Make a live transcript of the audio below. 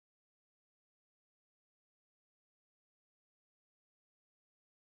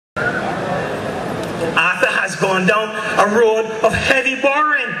Arthur has gone down a road of heavy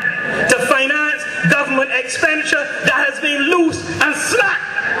borrowing to finance government expenditure that has been loose and slack.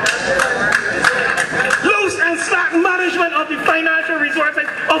 Loose and slack management of the financial resources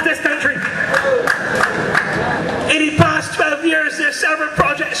of this country. In the past 12 years, there are several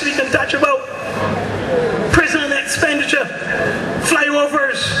projects we can touch about. Prison expenditure,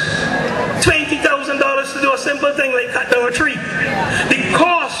 flyovers, $20,000 to do a simple thing like cut down a tree. The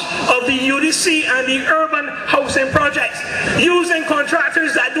cost of the UDC and the urban housing projects, using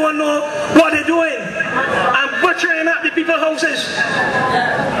contractors that don't know what they're doing and butchering up the people's houses.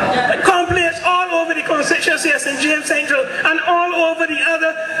 Complaints all over the constituency of St. James Central and all over the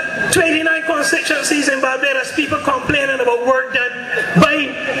other 29 constituencies in Barbados, people complaining about work done by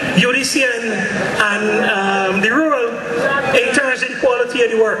UDC and the rural in terms of the quality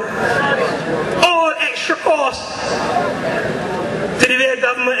of the work. All extra costs to the way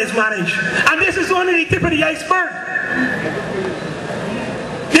government is managed. And this is only the tip of the iceberg.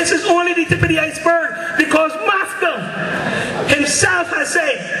 This is only the tip of the iceberg because Maskell himself has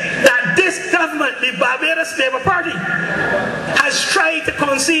said that this government, the Barbados Labour Party, has tried to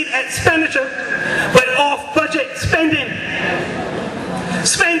concede expenditure by off-budget spending.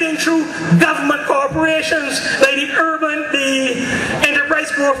 Spending through government corporations like the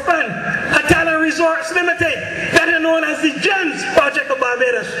Enterprise Growth Fund, Hotel and Resorts Limited, better known as the GEMS Project of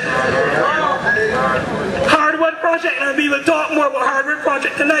Barbados. Hardwood Project, and we will talk more about Hardwood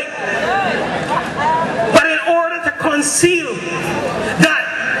Project tonight. But in order to conceal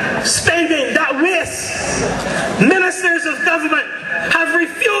that spending, that waste, ministers of government have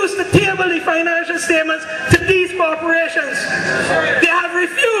refused to table the financial statements to these corporations. They have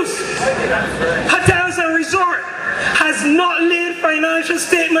refused. Hotels and Resort has not laid financial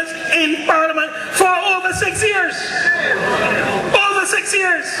statements in Parliament for over 6 years. Over 6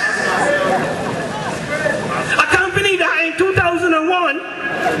 years. A company that in 2001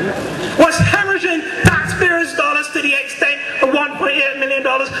 was hemorrhaging taxpayers' dollars to the extent of $1.8 million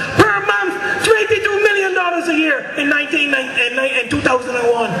per month, $22 million a year in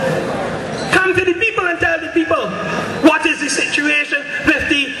 2001. Come to the people and tell the people what is the situation with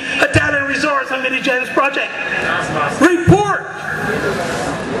the Hotel and Resorts and with the GEMS project. Report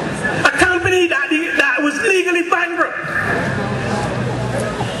a company that was legally bankrupt.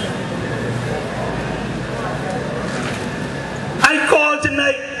 I call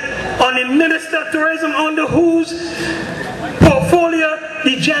tonight on the Minister of Tourism under whose portfolio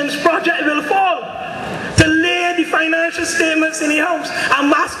the GEMS project will fall, to lay the financial statements in the house. And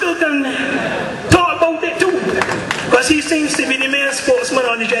Maskell can talk about it too, because he seems to be the main spokesman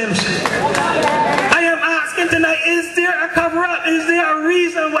on the GEMS. I am asking tonight, is there a cover-up? Is there a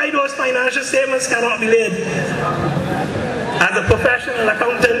reason why those financial statements cannot be laid? As a professional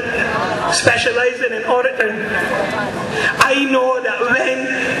accountant specializing in auditing, I know that when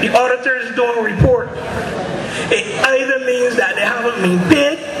the auditors don't report, it either means that they haven't been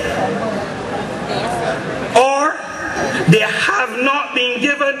paid or they have not been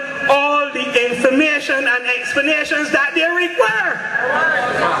given all the information and explanations that they require.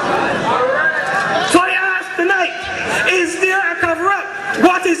 So I ask tonight, is there a cover-up?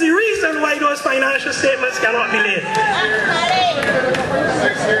 What is the reason why those financial statements cannot be laid?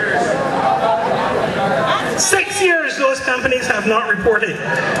 6 years. 6 years those companies have not reported.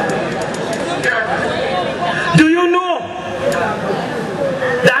 Do you know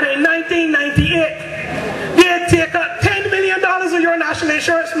that in 1998 they take up $10 million of your national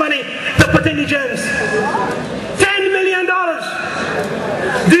insurance money to put in the GEMS? $10 million.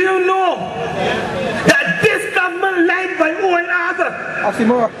 Do you know that this government led by Owen Arthur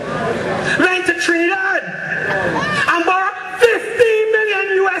went to Trinidad and borrowed $15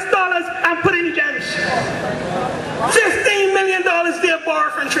 million and put in the GEMS? $15 million they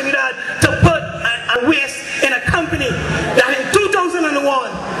borrowed from Trinidad to put and waste in a company that in 2001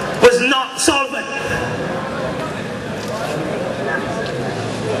 was not solvent.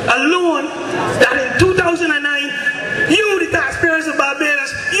 A loan that in 2009 you, the taxpayers of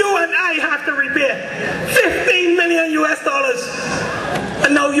Barbados, you and I have to repay $15 million.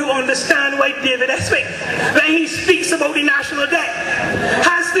 And now you understand why David Eswick, when he speaks about the national debt,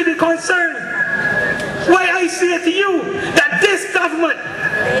 has to be concerned. Why I say to you that this government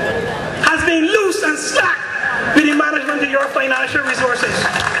has been loose and slack with the management of your financial resources.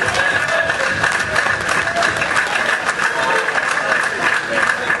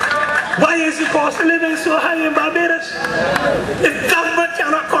 Why is the cost of living so high in Barbados? If government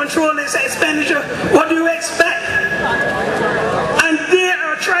cannot control its expenditure, what do you expect? And they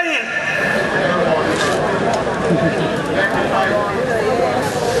are trying.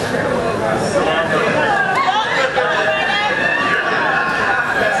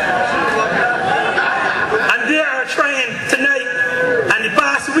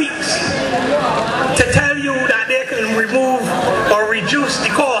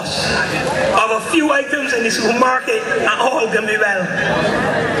 supermarket and all going to be well.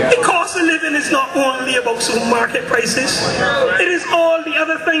 The cost of living is not only about supermarket prices. It is all the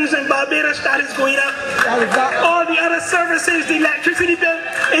other things in Barbados that is going up. All the other services, the electricity bill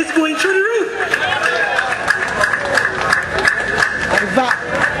is going through the roof.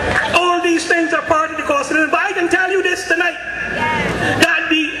 All these things are part of the cost of living. But I can tell you this tonight, that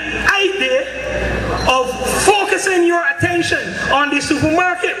the idea of focusing your attention on the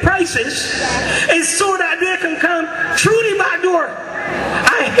supermarket prices is so that they can come through the back door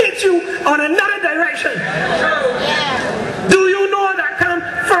and hit you on another direction. Do you know that come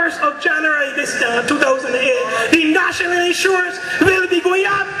 1st of January this 2008, the national insurance will be going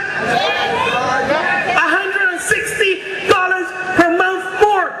up $160 per month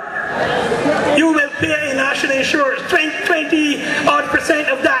more. You will pay in national insurance. 20%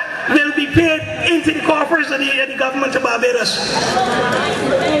 of that will be paid into the coffers of the government of Barbados.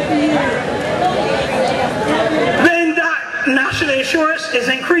 When that national insurance is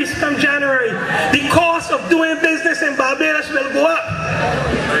increased from January, the cost of doing business in Barbados will go up.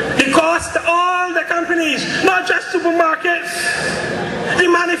 The cost to all the companies, not just supermarkets, the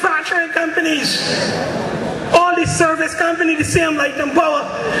manufacturing companies, all the service companies, the same like them power,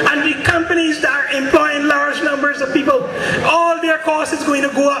 and the companies that are employing large numbers of people, all their costs is going to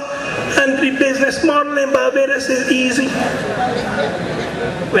go up, and the business model in Barbados is easy.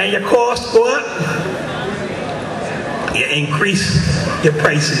 When your costs go up, you increase your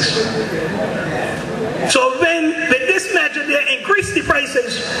prices. So with this measure they increase the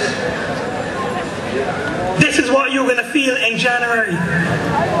prices, this is what you're going to feel in January.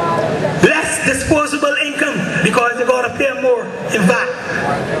 Less disposable income because they're going to pay more in VAT.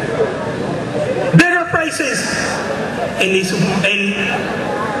 Bigger prices in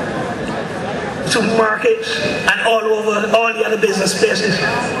supermarkets and all over all the other business places.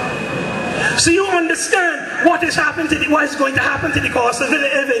 So you understand what is going to happen to the cost of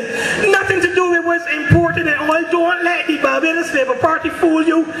living. Nothing to do with what's important at all. Don't let the Barbados Labour Party fool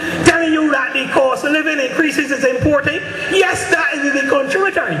you, telling you that the cost of living increases is important. Yes, that is the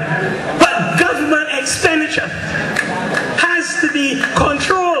contributory. But government expenditure has to be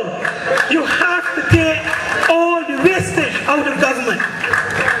controlled. You have to take all the wastage out of government.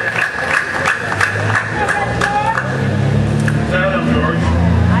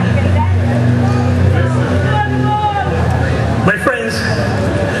 My friends,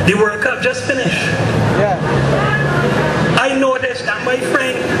 the World Cup just finished. I noticed that my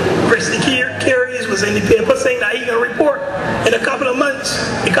friend Christy Carries was in the paper saying that he can report in a couple of months.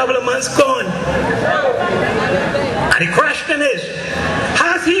 A couple of months gone. And the question is,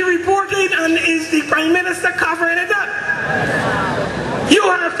 has he reported and is the Prime Minister covering it up? You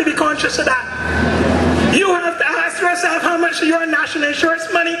have to be conscious of that. You have to ask yourself how much of your national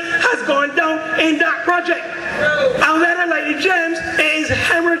insurance money has gone down in that project. And whether, like the James, it is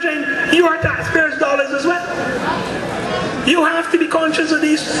hemorrhaging your taxpayers' dollars as well. You have to be conscious of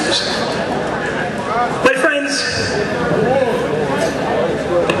these things. My friends,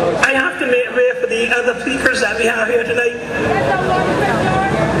 I have to make way for the other speakers that we have here tonight.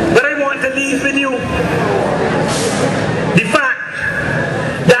 But I want to leave with you the fact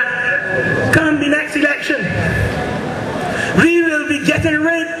that come the next election, we will be getting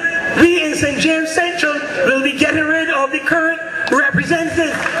rid, we in St. James Central will be getting rid of the current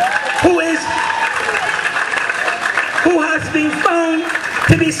representative who has been found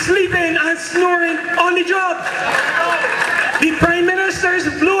to be sleeping and snoring on the job. The Prime Minister is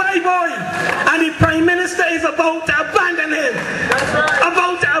a blue-eyed boy, and the Prime Minister is about to abandon him.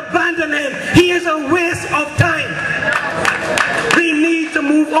 About to abandon him. He is a waste of time. We need to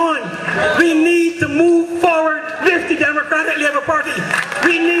move on. We need to move forward with the Democratic Labour Party.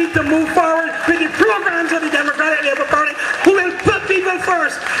 We need to move forward with the programs of the Democratic Labour Party, who will put people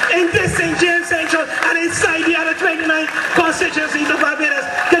first in this St. James Central and inside the other 29 constituencies of Barbados.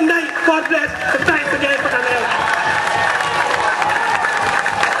 Good night. God bless.